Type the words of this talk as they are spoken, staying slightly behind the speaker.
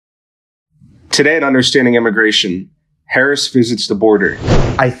Today at Understanding Immigration, Harris visits the border.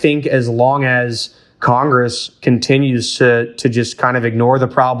 I think as long as Congress continues to just kind of ignore the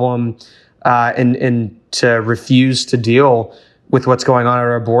problem and to refuse to deal with what's going on at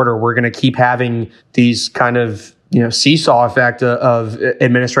our border, we're going to keep having these kind of seesaw effect of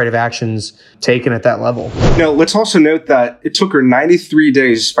administrative actions taken at that level. Let's also note that it took her 93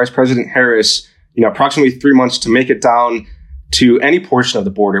 days, Vice President Harris, approximately 3 months to make it down to any portion of the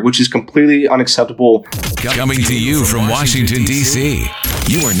border, which is completely unacceptable. Coming to you from Washington, D.C.,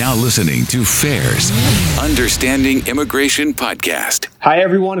 you are now listening to FAIR's Understanding Immigration Podcast. Hi,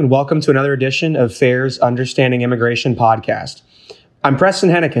 everyone, and welcome to another edition of FAIR's Understanding Immigration Podcast. I'm Preston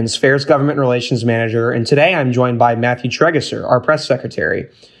Hennekins, FAIR's Government Relations Manager, and today I'm joined by Matthew Tregesser, our Press Secretary.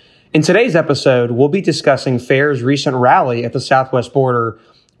 In today's episode, we'll be discussing FAIR's recent rally at the southwest border,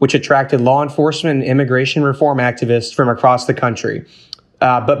 which attracted law enforcement and immigration reform activists from across the country.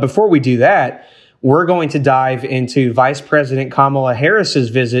 But before we do that, we're going to dive into Vice President Kamala Harris's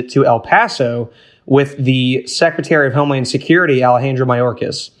visit to El Paso with the Secretary of Homeland Security, Alejandro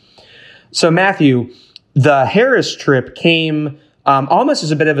Mayorkas. So, Matthew, the Harris trip came almost as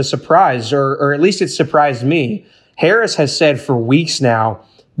a bit of a surprise, or at least it surprised me. Harris has said for weeks now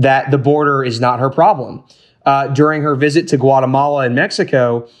that the border is not her problem. During her visit to Guatemala and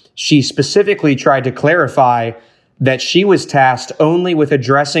Mexico, she specifically tried to clarify that she was tasked only with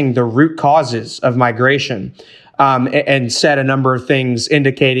addressing the root causes of migration, and said a number of things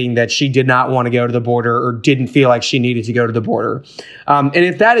indicating that she did not want to go to the border or didn't feel like she needed to go to the border. And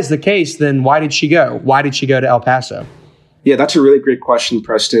if that is the case, then why did she go? Why did she go to El Paso? Yeah, that's a really great question,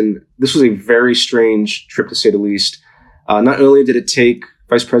 Preston. This was a very strange trip, to say the least. Not only did it take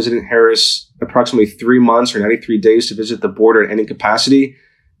Vice President Harris approximately 3 months or 93 days to visit the border in any capacity,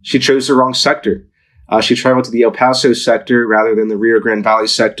 she chose the wrong sector. She traveled to the El Paso sector rather than the Rio Grande Valley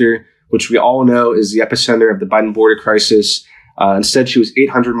sector, which we all know is the epicenter of the Biden border crisis. Instead, she was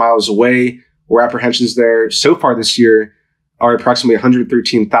 800 miles away, where apprehensions there so far this year are approximately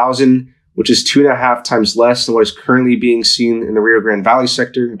 113,000, which is 2.5 times less than what is currently being seen in the Rio Grande Valley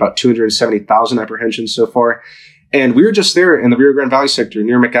sector, about 270,000 apprehensions so far. And we were just there in the Rio Grande Valley sector,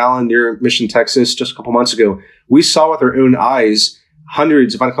 near McAllen, near Mission, Texas, just a couple months ago. We saw with our own eyes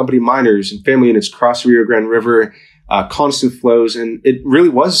hundreds of unaccompanied minors and family units cross the Rio Grande River, constant flows, and it really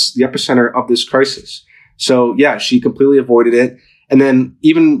was the epicenter of this crisis. So, yeah, she completely avoided it. And then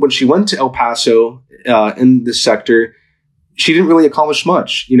even when she went to El Paso in this sector, she didn't really accomplish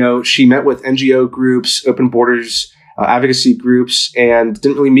much. She met with NGO groups, Open Borders, advocacy groups, and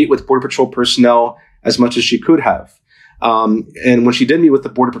didn't really meet with Border Patrol personnel as much as she could have. And when she did meet with the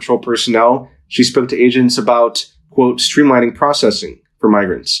Border Patrol personnel, she spoke to agents about, quote, streamlining processing for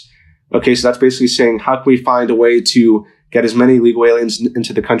migrants. Okay, so that's basically saying, how can we find a way to get as many illegal aliens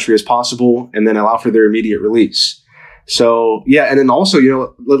into the country as possible and then allow for their immediate release? So, yeah, and then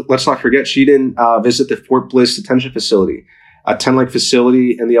also, let's not forget, she didn't visit the Fort Bliss detention facility, a 10-like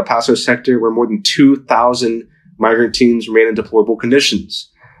facility in the El Paso sector where more than 2,000 migrant teens remain in deplorable conditions.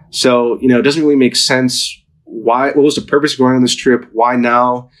 So, it doesn't really make sense. What was the purpose of going on this trip? Why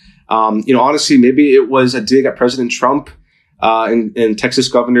now? Honestly, maybe it was a dig at President Trump and Texas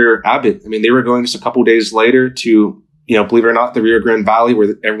Governor Abbott. I mean, they were going just a couple days later to, believe it or not, the Rio Grande Valley,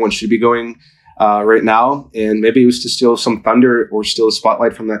 where everyone should be going right now. And maybe it was to steal some thunder or steal a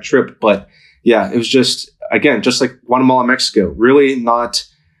spotlight from that trip. But yeah, it was just like Guatemala, Mexico, really not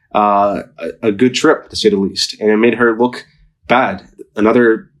a good trip, to say the least. And it made her look bad.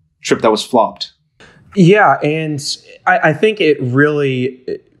 Another trip that was flopped. Yeah, and I think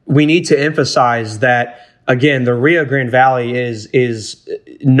we need to emphasize that, again, the Rio Grande Valley is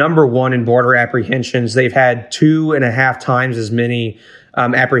number one in border apprehensions. They've had 2.5 times as many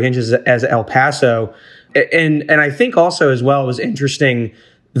apprehensions as El Paso. And I think also as well, it was interesting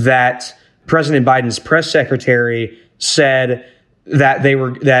that President Biden's press secretary said that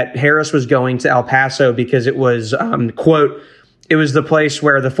that Harris was going to El Paso because it was, quote, it was the place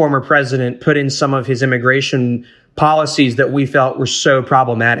where the former president put in some of his immigration policies that we felt were so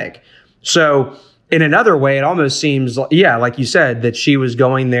problematic. So in another way, it almost seems, like you said, that she was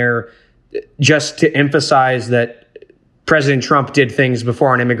going there just to emphasize that President Trump did things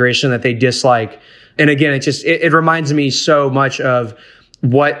before on immigration that they dislike. And again, it reminds me so much of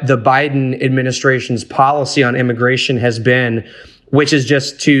what the Biden administration's policy on immigration has been, which is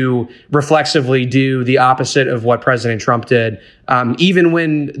just to reflexively do the opposite of what President Trump did, even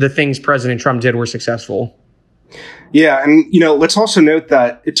when the things President Trump did were successful. Yeah, and, let's also note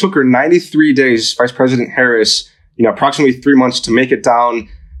that it took her 93 days, Vice President Harris, approximately 3 months to make it down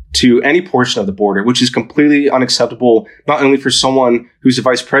to any portion of the border, which is completely unacceptable, not only for someone who's the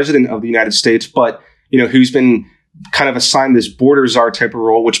vice president of the United States, but, who's been kind of assigned this border czar type of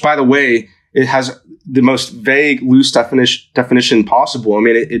role, which, by the way, it has the most vague, loose definition possible. I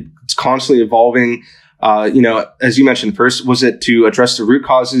mean, it's constantly evolving. As you mentioned first, was it to address the root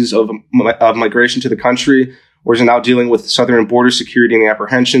causes of migration to the country, or is it now dealing with southern border security and the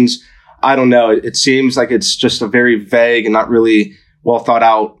apprehensions? I don't know. It seems like it's just a very vague and not really well thought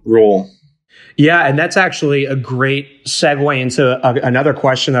out role. Yeah, and that's actually a great segue into another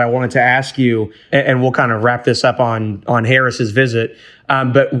question that I wanted to ask you, and we'll kind of wrap this up on Harris's visit.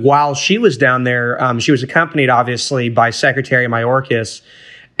 But while she was down there, she was accompanied, obviously, by Secretary Mayorkas,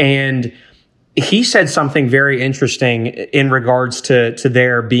 and he said something very interesting in regards to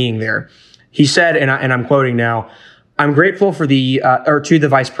their being there. He said, and I'm quoting now, "I'm grateful to the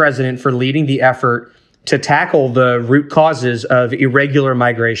vice president for leading the effort to tackle the root causes of irregular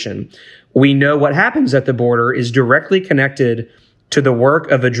migration. We know what happens at the border is directly connected to the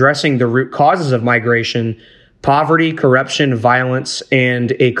work of addressing the root causes of migration, poverty, corruption, violence,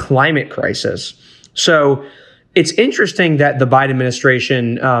 and a climate crisis." So it's interesting that the Biden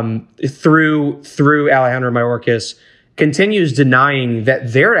administration, through Alejandro Mayorkas, continues denying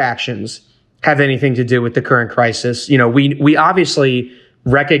that their actions have anything to do with the current crisis. We obviously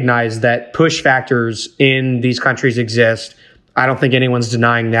recognize that push factors in these countries exist. I don't think anyone's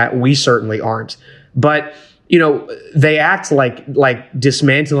denying that. We certainly aren't. But, they act like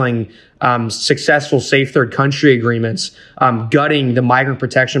dismantling successful safe third country agreements, gutting the migrant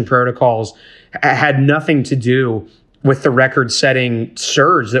protection protocols, had nothing to do with the record-setting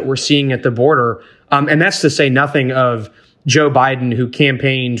surge that we're seeing at the border. And that's to say nothing of Joe Biden, who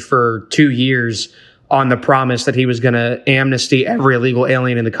campaigned for 2 years on the promise that he was going to amnesty every illegal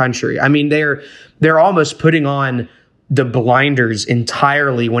alien in the country. I mean, they're almost putting on the blinders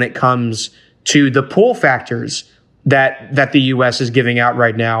entirely when it comes to the pull factors that the U.S. is giving out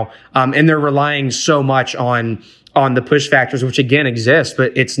right now. And they're relying so much on the push factors, which again exist,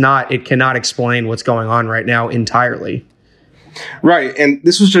 but it cannot explain what's going on right now entirely. Right. And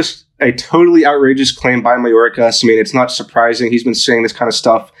this was just a totally outrageous claim by Mayorkas. I mean, it's not surprising. He's been saying this kind of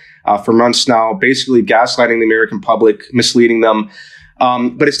stuff for months now, basically gaslighting the American public, misleading them.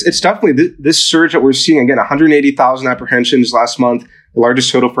 But it's definitely this surge that we're seeing. Again, 180,000 apprehensions last month, the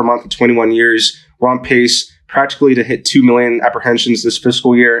largest total for a month in 21 years. We're on pace practically to hit 2 million apprehensions this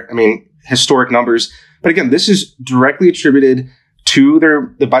fiscal year. I mean, historic numbers. But again, this is directly attributed to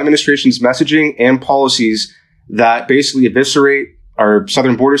the Biden administration's messaging and policies that basically eviscerate our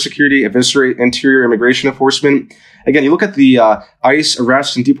southern border security, eviscerate interior immigration enforcement. Again, you look at the ICE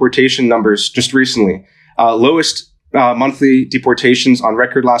arrest and deportation numbers just recently. Lowest monthly deportations on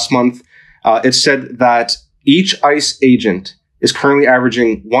record last month. It said that each ICE agent is currently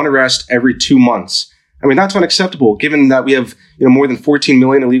averaging one arrest every 2 months. I mean, that's unacceptable, given that we have more than 14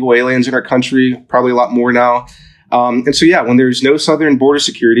 million illegal aliens in our country, probably a lot more now. And so, yeah, when there's no southern border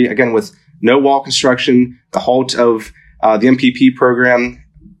security, again, with no wall construction, the halt of the MPP program,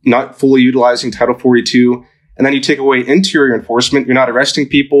 not fully utilizing Title 42, and then you take away interior enforcement, you're not arresting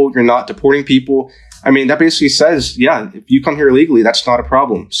people, you're not deporting people. I mean, that basically says, yeah, if you come here illegally, that's not a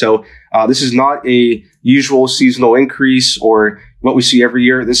problem. So this is not a usual seasonal increase or what we see every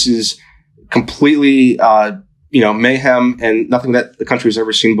year. This is completely, mayhem and nothing that the country has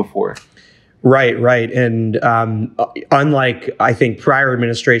ever seen before. Right. And unlike, I think, prior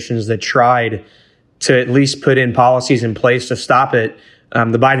administrations that tried to at least put in policies in place to stop it,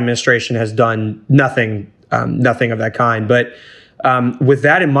 the Biden administration has done nothing of that kind. But with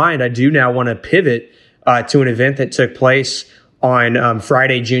that in mind, I do now want to pivot to an event that took place on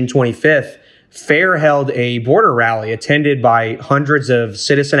Friday, June 25th. FAIR held a border rally attended by hundreds of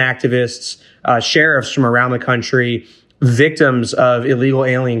citizen activists, sheriffs from around the country, victims of illegal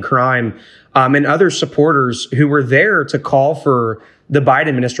alien crime, and other supporters who were there to call for the Biden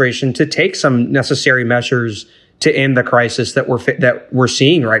administration to take some necessary measures to end the crisis that we're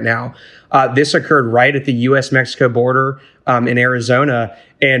seeing right now. This occurred right at the U.S.-Mexico border in Arizona.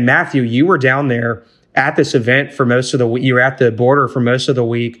 And Matthew, you were down there at this event for most of the week. You were at the border for most of the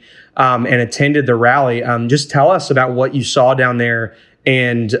week and attended the rally. Just tell us about what you saw down there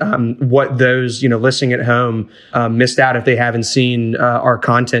and what those listening at home missed out if they haven't seen our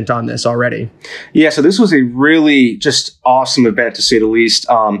content on this already. Yeah, so this was a really just awesome event, to say the least.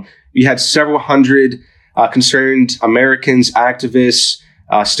 We had several hundred concerned Americans, activists,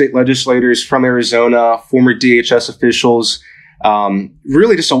 state legislators from Arizona, former DHS officials,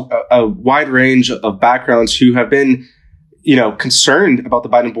 really just a wide range of backgrounds who have been, concerned about the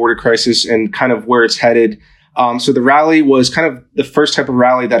Biden border crisis and kind of where it's headed. So the rally was kind of the first type of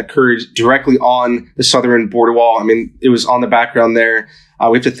rally that occurred directly on the southern border wall. I mean, it was on the background there.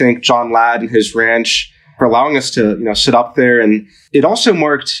 We have to thank John Ladd and his ranch for allowing us to, sit up there. And it also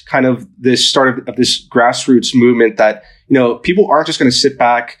marked kind of this start of this grassroots movement that, people aren't just going to sit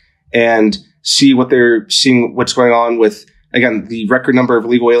back and see what's going on with, again, the record number of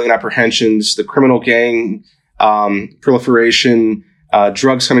illegal alien apprehensions, the criminal gang proliferation,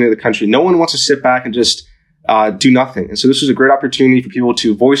 drugs coming into the country. No one wants to sit back and just do nothing. And so this was a great opportunity for people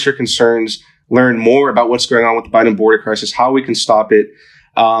to voice their concerns, learn more about what's going on with the Biden border crisis, how we can stop it.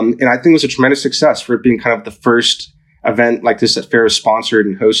 And I think it was a tremendous success for it being kind of the first event like this that FAIR sponsored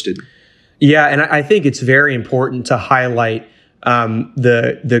and hosted. Yeah, and I think it's very important to highlight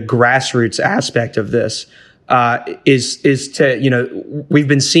the grassroots aspect of this. Is to, we've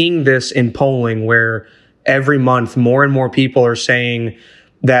been seeing this in polling where every month more and more people are saying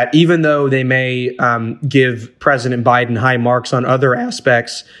that even though they may give President Biden high marks on other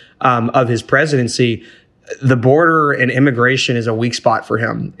aspects of his presidency, the border and immigration is a weak spot for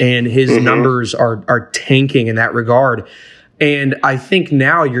him, and his numbers are tanking in that regard. And I think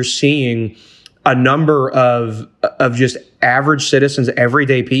now you're seeing a number of just average citizens,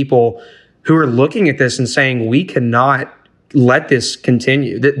 everyday people who are looking at this and saying, we cannot let this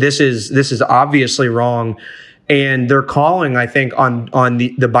continue. This is obviously wrong. And they're calling, I think, on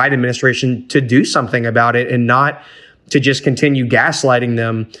the Biden administration to do something about it and not to just continue gaslighting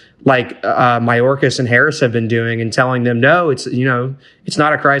them like Mayorkas and Harris have been doing and telling them, no, it's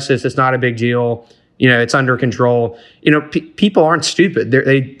not a crisis. It's not a big deal. It's under control. People aren't stupid.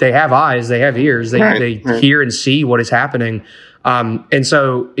 They have eyes. They have ears. They hear and see what is happening. And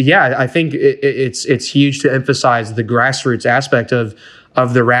so, yeah, I think it's huge to emphasize the grassroots aspect of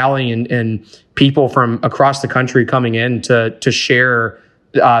the rally and people from across the country coming in to share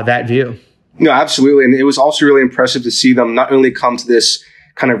that view. No, absolutely. And it was also really impressive to see them not only come to this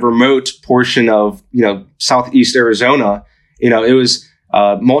kind of remote portion of, Southeast Arizona. It was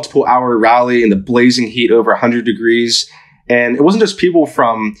a multiple hour rally in the blazing heat, over 100 degrees. And it wasn't just people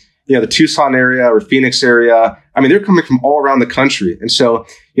from, the Tucson area or Phoenix area. I mean, they're coming from all around the country. And so,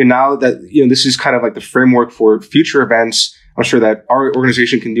 now that, this is kind of like the framework for future events, I'm sure that our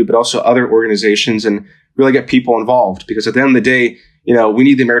organization can do, but also other organizations, and really get people involved. Because at the end of the day, we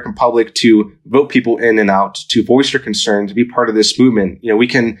need the American public to vote people in and out, to voice their concerns, to be part of this movement. We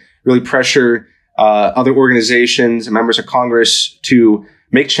can really pressure other organizations and members of Congress to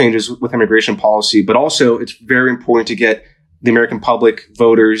make changes with immigration policy. But also, it's very important to get the American public,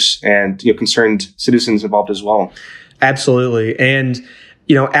 voters, and concerned citizens involved as well. Absolutely. And,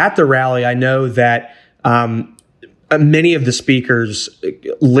 at the rally, I know that many of the speakers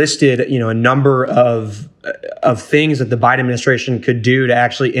listed, a number of things that the Biden administration could do to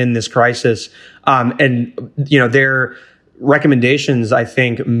actually end this crisis. And their recommendations, I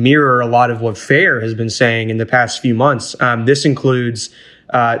think, mirror a lot of what FAIR has been saying in the past few months. This includes,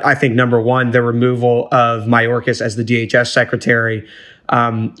 I think, number one, the removal of Mayorkas as the DHS secretary,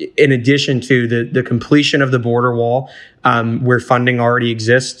 in addition to the completion of the border wall, where funding already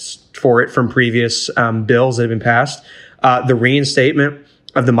exists for it from previous bills that have been passed, the reinstatement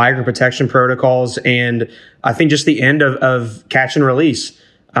of the migrant protection protocols, and I think just the end of catch and release.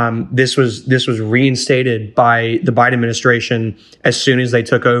 This was reinstated by the Biden administration as soon as they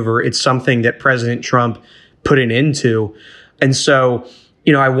took over. It's something that President Trump put an end to. And so,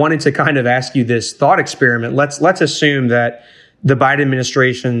 I wanted to kind of ask you this thought experiment. Let's assume that the Biden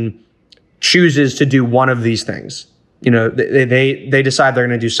administration chooses to do one of these things. They decide they're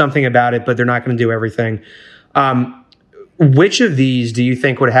going to do something about it, but they're not going to do everything. Which of these do you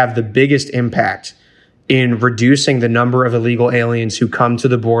think would have the biggest impact in reducing the number of illegal aliens who come to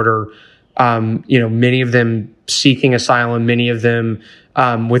the border? Many of them seeking asylum, many of them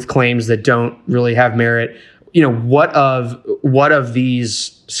with claims that don't really have merit. What of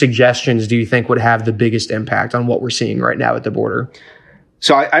these suggestions do you think would have the biggest impact on what we're seeing right now at the border?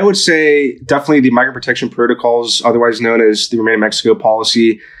 So I would say definitely the migrant protection protocols, otherwise known as the Remain in Mexico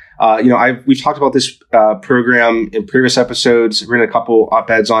policy. We've talked about this program in previous episodes. I've written a couple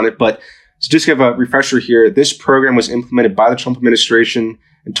op-eds on it, but to just give a refresher here, this program was implemented by the Trump administration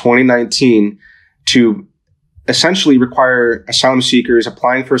in 2019 to essentially require asylum seekers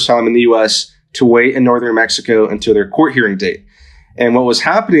applying for asylum in the U.S. to wait in northern Mexico until their court hearing date. And what was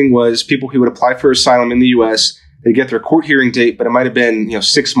happening was people who would apply for asylum in the U.S., they'd get their court hearing date, but it might have been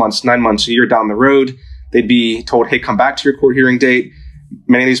 6 months, 9 months, a year down the road. They'd be told, hey, come back to your court hearing date.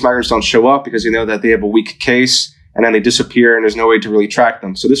 Many of these migrants don't show up because they know that they have a weak case, and then they disappear and there's no way to really track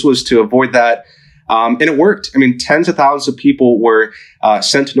them. So this was to avoid that. And it worked. I mean, tens of thousands of people were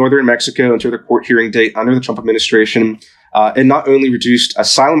sent to northern Mexico into the court hearing date under the Trump administration. It not only reduced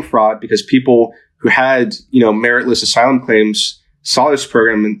asylum fraud because people who had, meritless asylum claims saw this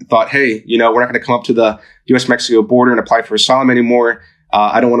program and thought, hey, we're not going to come up to the U.S.-Mexico border and apply for asylum anymore.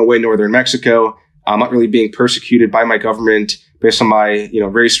 I don't want to wait in northern Mexico. I'm not really being persecuted by my government based on my,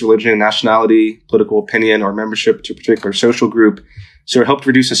 race, religion, nationality, political opinion, or membership to a particular social group. So it helped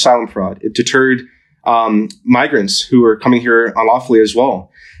reduce asylum fraud. It deterred migrants who are coming here unlawfully as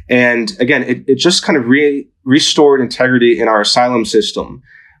well. And again, it just kind of restored integrity in our asylum system.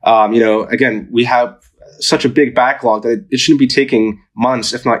 Again, we have such a big backlog that it shouldn't be taking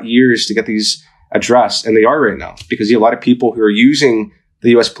months, if not years, to get these addressed. And they are right now, because you have a lot of people who are using the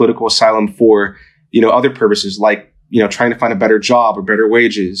U.S. political asylum for, other purposes, like, trying to find a better job or better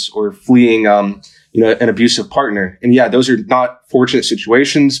wages, or fleeing, an abusive partner. And yeah, those are not fortunate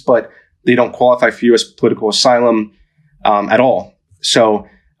situations, but they don't qualify for U.S. political asylum at all. So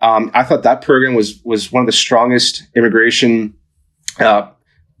I thought that program was one of the strongest immigration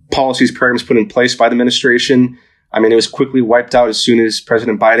policies, programs put in place by the administration. I mean, it was quickly wiped out as soon as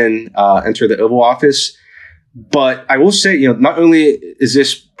President Biden entered the Oval Office. But I will say, not only is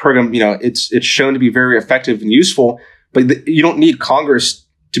this program, it's shown to be very effective and useful, but you don't need Congress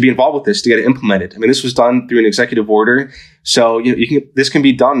to be involved with this to get it implemented. I mean, this was done through an executive order. So, this can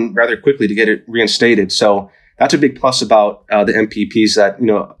be done rather quickly to get it reinstated. So that's a big plus about the MPPs that,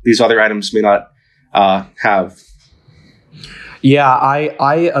 these other items may not have. Yeah,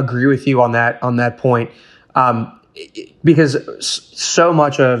 I agree with you on that point. Because so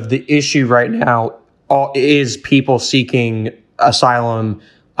much of the issue right now is people seeking asylum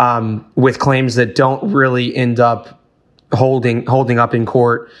with claims that don't really end up holding up in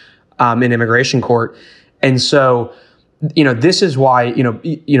court, in immigration court. And so, this is why,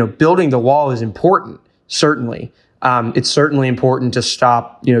 building the wall is important. Certainly. It's certainly important to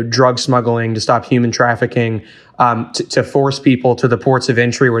stop, drug smuggling, to stop human trafficking, to force people to the ports of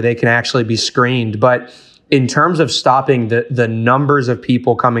entry where they can actually be screened. But in terms of stopping the numbers of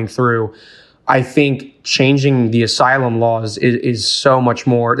people coming through, I think changing the asylum laws is so much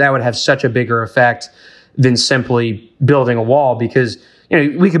more, that would have such a bigger effect than simply building a wall, because,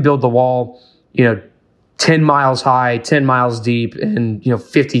 we could build the wall, 10 miles high, 10 miles deep, and,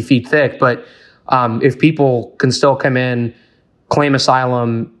 50 feet thick. But if people can still come in, claim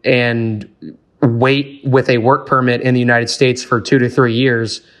asylum, and wait with a work permit in the United States for 2 to 3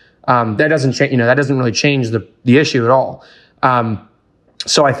 years, that doesn't change. That doesn't really change the issue at all.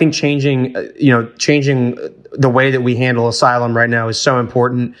 So I think changing the way that we handle asylum right now is so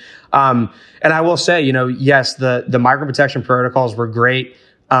important. And I will say, yes, the migrant protection protocols were great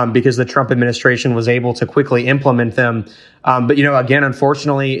because the Trump administration was able to quickly implement them. But again,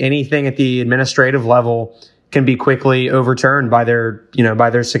 unfortunately, anything at the administrative level can be quickly overturned by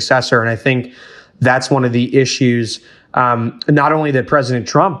their successor. And I think that's one of the issues, not only that President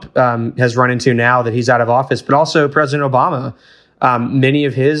Trump has run into now that he's out of office, but also President Obama. Many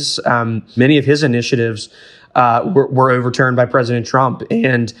of his initiatives were overturned by President Trump.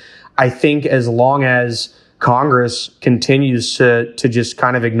 And I think as long as Congress continues to just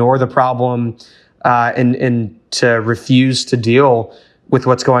kind of ignore the problem and to refuse to deal with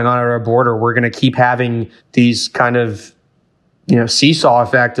what's going on at our border, we're going to keep having these kind of seesaw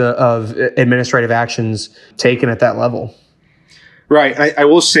effect of administrative actions taken at that level. Right. I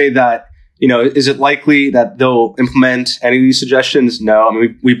will say that, is it likely that they'll implement any of these suggestions? No. I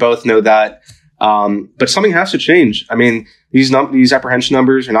mean, we both know that. But something has to change. I mean, these apprehension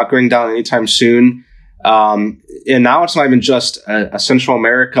numbers are not going down anytime soon. And now it's not even just a Central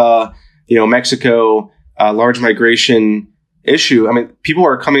America, Mexico, large migration issue. I mean, people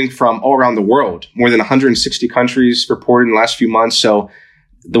are coming from all around the world, more than 160 countries reported in the last few months. So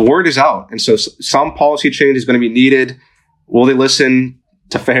the word is out. And so some policy change is going to be needed. Will they listen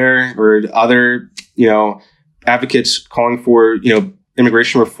to FAIR or other, advocates calling for,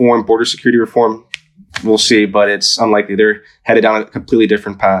 immigration reform, border security reform? We'll see, but it's unlikely. They're headed down a completely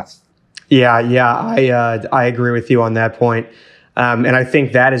different path. Yeah, I agree with you on that point. And I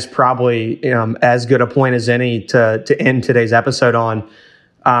think that is probably as good a point as any to end today's episode on.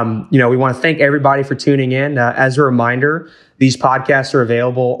 We want to thank everybody for tuning in. As a reminder, these podcasts are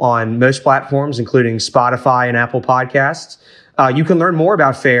available on most platforms, including Spotify and Apple Podcasts. You can learn more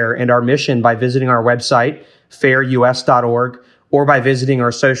about FAIR and our mission by visiting our website, fairus.org, or by visiting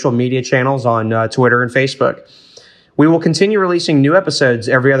our social media channels on Twitter and Facebook. We will continue releasing new episodes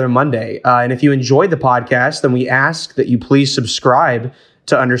every other Monday. And if you enjoyed the podcast, then we ask that you please subscribe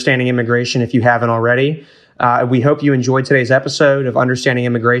to Understanding Immigration if you haven't already. We hope you enjoyed today's episode of Understanding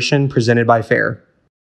Immigration presented by FAIR.